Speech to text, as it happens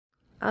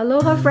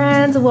Aloha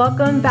friends,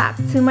 welcome back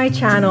to my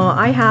channel.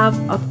 I have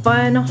a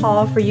fun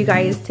haul for you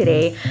guys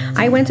today.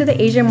 I went to the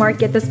Asian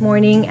market this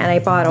morning and I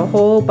bought a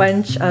whole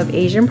bunch of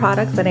Asian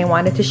products and I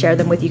wanted to share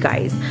them with you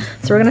guys.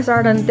 So we're gonna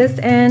start on this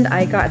end.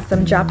 I got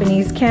some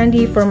Japanese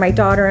candy for my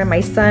daughter and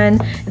my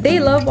son. They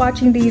love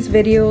watching these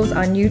videos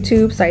on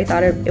YouTube, so I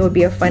thought it would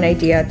be a fun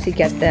idea to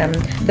get them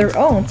their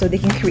own so they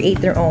can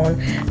create their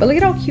own. But look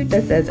at how cute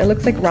this is. It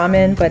looks like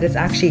ramen, but it's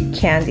actually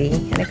candy,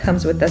 and it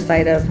comes with the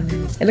side of,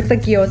 it looks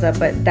like gyoza,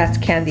 but that's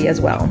candy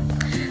as well.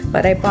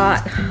 But I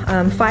bought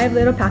 5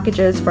 little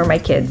packages for my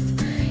kids.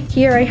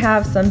 Here I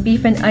have some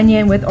beef and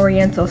onion with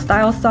oriental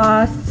style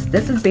sauce.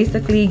 This is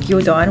basically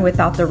gyudon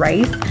without the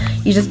rice.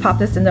 You just pop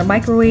this in the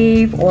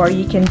microwave, or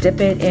you can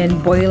dip it in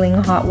boiling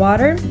hot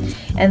water,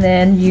 and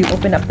then you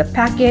open up the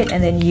packet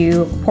and then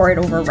you pour it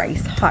over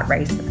rice, hot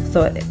rice.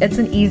 So it's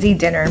an easy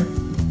dinner.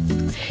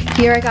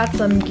 Here I got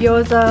some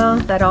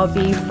gyoza that I'll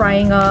be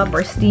frying up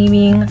or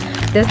steaming.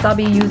 This I'll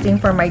be using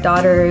for my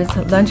daughter's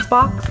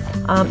lunchbox.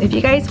 If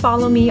you guys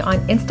follow me on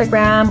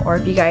Instagram, or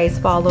if you guys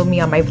follow me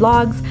on my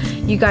vlogs,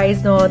 you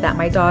guys know that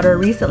my daughter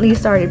recently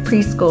started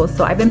preschool,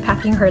 so I've been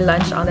packing her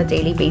lunch on a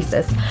daily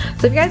basis.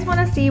 So if you guys want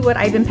to see what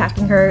I've been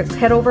packing her,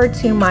 head over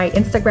to my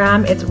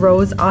Instagram. It's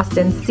Rose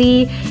Austin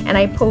C, and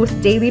I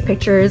post daily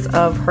pictures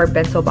of her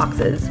bento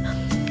boxes.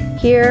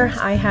 Here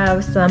I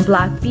have some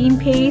black bean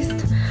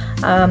paste.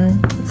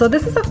 So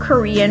this is a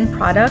Korean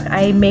product.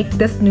 I make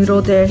this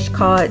noodle dish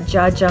called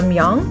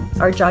jjajangmyeon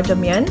or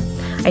jjajangmyeon.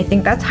 I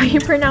think that's how you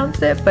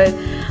pronounce it, but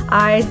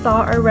I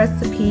saw a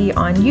recipe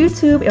on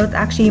YouTube. It was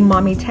actually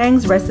Mommy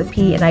Tang's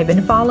recipe, and I've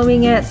been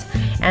following it,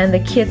 and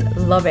the kids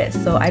love it.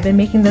 So I've been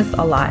making this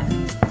a lot.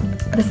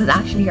 This is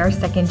actually our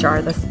second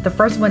jar. The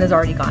first one is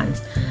already gone.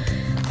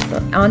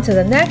 So on to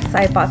the next.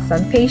 I bought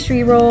some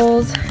pastry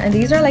rolls, and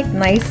these are like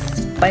nice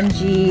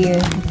spongy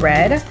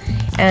bread.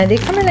 And they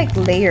come in like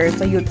layers,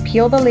 so you would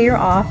peel the layer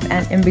off,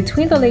 and in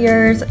between the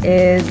layers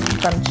is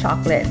some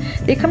chocolate.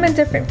 They come in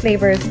different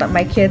flavors, but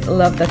my kids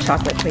love the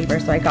chocolate flavor,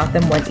 so I got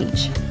them one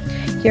each.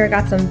 Here I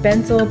got some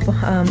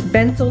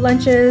bento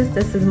lunches.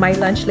 This is my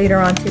lunch later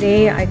on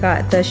today. I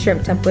got the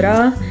shrimp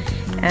tempura,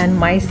 and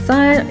my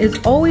son is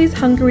always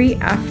hungry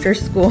after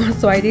school,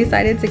 so I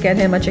decided to get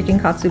him a chicken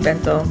katsu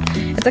bento.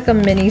 It's like a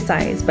mini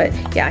size, but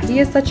yeah, he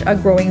is such a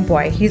growing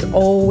boy. He's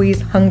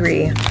always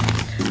hungry.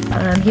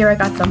 Here I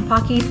got some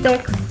Pocky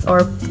sticks,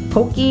 or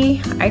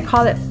Pocky. I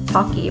call it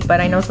Pocky, but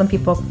I know some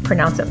people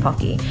pronounce it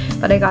Pocky.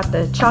 But I got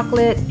the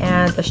chocolate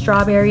and the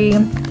strawberry.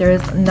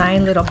 There's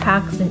 9 little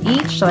packs in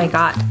each, so I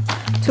got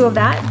 2 of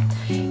that.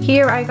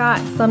 Here I got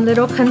some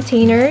little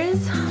containers.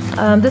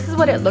 This is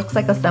what it looks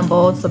like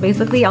assembled. So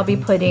basically I'll be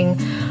putting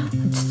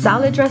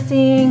salad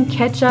dressing,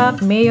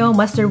 ketchup, mayo,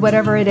 mustard,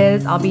 whatever it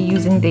is. I'll be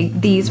using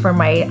these for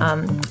my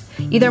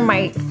either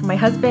my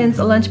husband's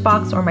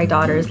lunchbox or my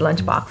daughter's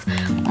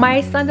lunchbox.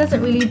 My son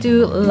doesn't really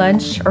do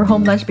lunch or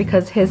home lunch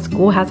because his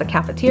school has a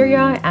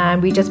cafeteria,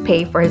 and we just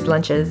pay for his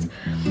lunches.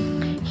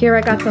 Here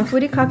I got some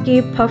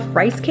furikake puff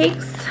rice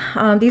cakes.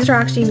 These are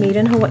actually made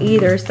in Hawaii.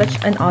 They're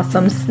such an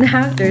awesome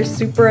snack. They're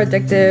super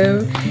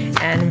addictive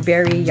and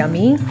very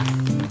yummy.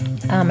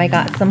 I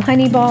got some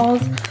honey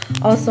balls,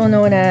 also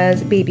known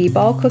as baby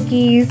ball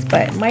cookies,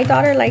 but my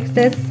daughter likes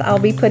this. I'll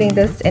be putting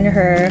this in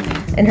her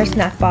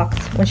snack box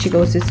when she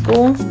goes to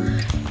school.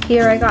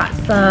 Here I got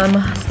some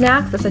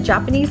snacks. It's a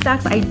Japanese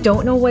snacks. I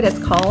don't know what it's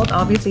called.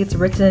 Obviously it's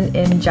written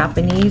in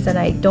Japanese, and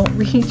I don't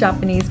read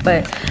Japanese,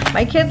 but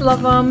my kids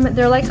love them.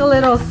 They're like a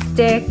little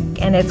stick,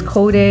 and it's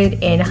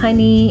coated in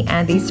honey,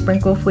 and they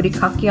sprinkle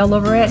furikake all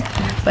over it,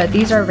 but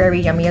these are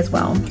very yummy as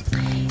well.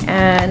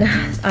 And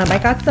I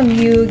got some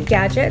new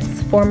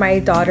gadgets for my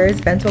daughter's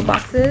bento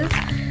boxes.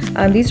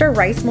 These are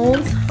rice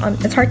molds.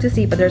 It's hard to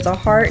see, but there's a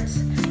heart.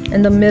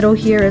 In the middle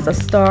here is a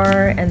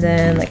star, and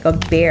then like a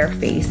bear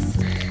face.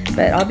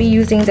 But I'll be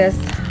using this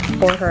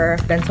for her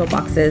bento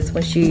boxes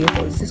when she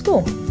goes to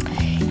school.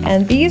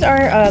 And these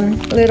are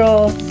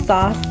little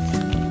sauce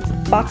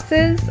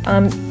boxes.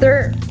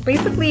 They're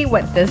basically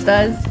what this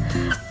does,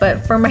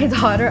 but for my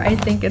daughter, I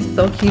think it's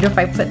so cute if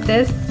I put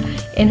this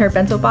in her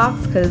bento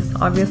box, because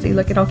obviously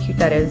look at how cute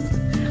that is.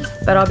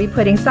 But I'll be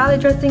putting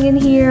salad dressing in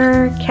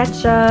here,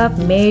 ketchup,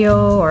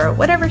 mayo, or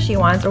whatever she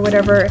wants, or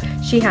whatever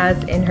she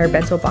has in her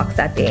bento box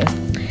that day.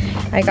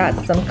 I got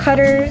some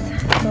cutters,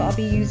 so I'll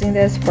be using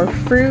this for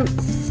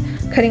fruits,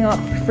 cutting up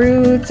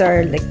fruits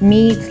or like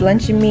meats,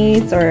 luncheon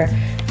meats, or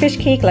fish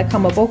cake like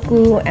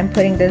kamaboku, and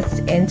putting this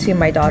into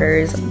my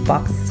daughter's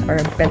box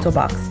or bento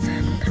box.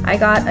 I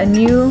got a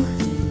new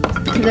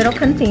little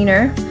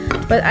container,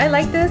 but I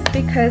like this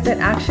because it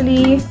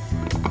actually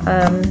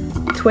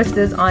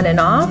twists on and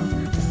off,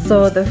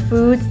 so the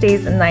food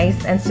stays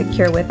nice and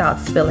secure without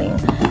spilling.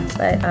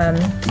 But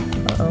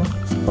uh-oh,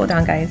 hold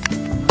on guys.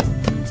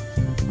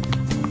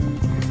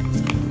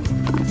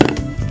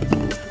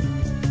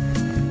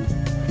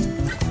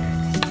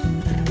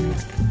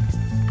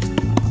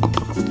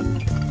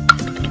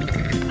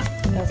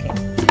 Okay,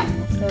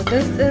 so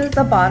this is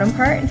the bottom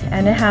part,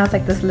 and it has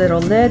like this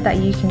little lid that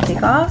you can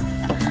take off.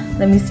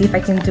 Let me see if I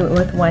can do it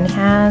with one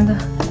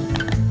hand.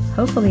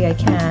 Hopefully I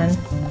can.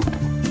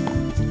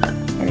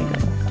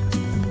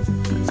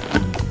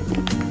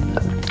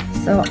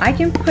 So I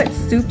can put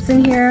soups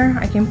in here.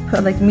 I can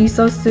put like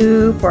miso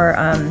soup or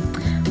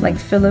like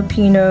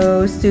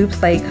Filipino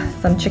soups, like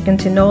some chicken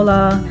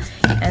tinola.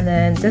 And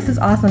then this is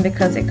awesome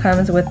because it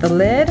comes with the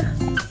lid.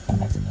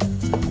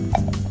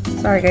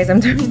 Sorry guys, I'm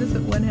doing this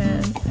with one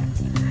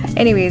hand.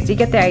 Anyways, you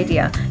get the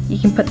idea. You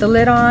can put the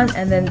lid on,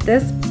 and then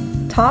this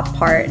top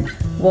part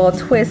will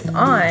twist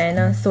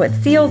on so it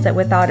seals it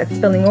without it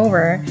spilling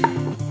over.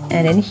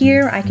 And in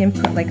here I can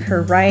put like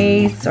her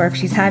rice, or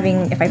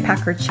if I pack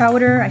her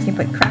chowder, I can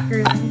put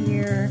crackers in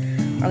here,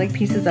 or like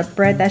pieces of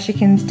bread that she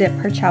can dip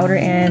her chowder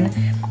in.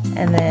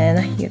 And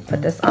then you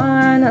put this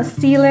on,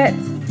 seal it,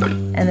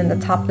 and then the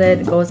top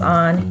lid goes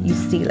on, you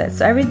seal it.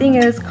 So everything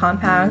is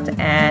compact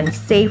and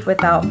safe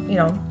without, you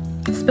know,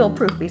 spill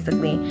proof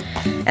basically.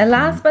 And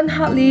last but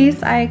not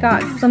least, I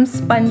got some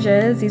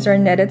sponges. These are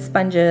netted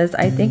sponges.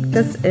 I think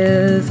it's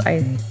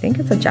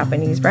a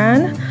Japanese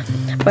brand,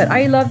 but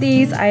I love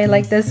these. I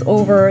like this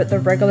over the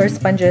regular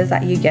sponges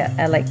that you get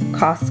at like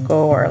Costco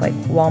or like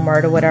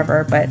Walmart or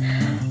whatever, but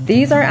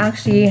these are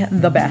actually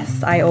the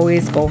best. I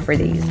always go for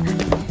these.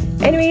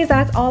 Anyways,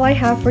 that's all I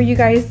have for you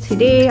guys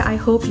today. I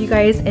hope you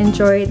guys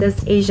enjoyed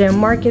this Asian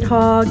market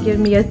haul. Give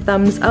me a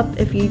thumbs up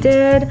if you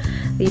did.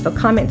 Leave a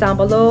comment down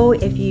below.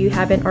 If you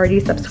haven't already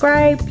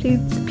subscribed,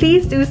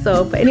 please do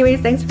so. But anyways,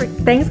 thanks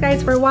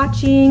guys for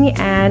watching,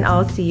 and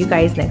I'll see you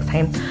guys next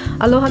time.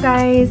 Aloha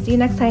guys, see you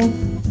next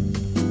time.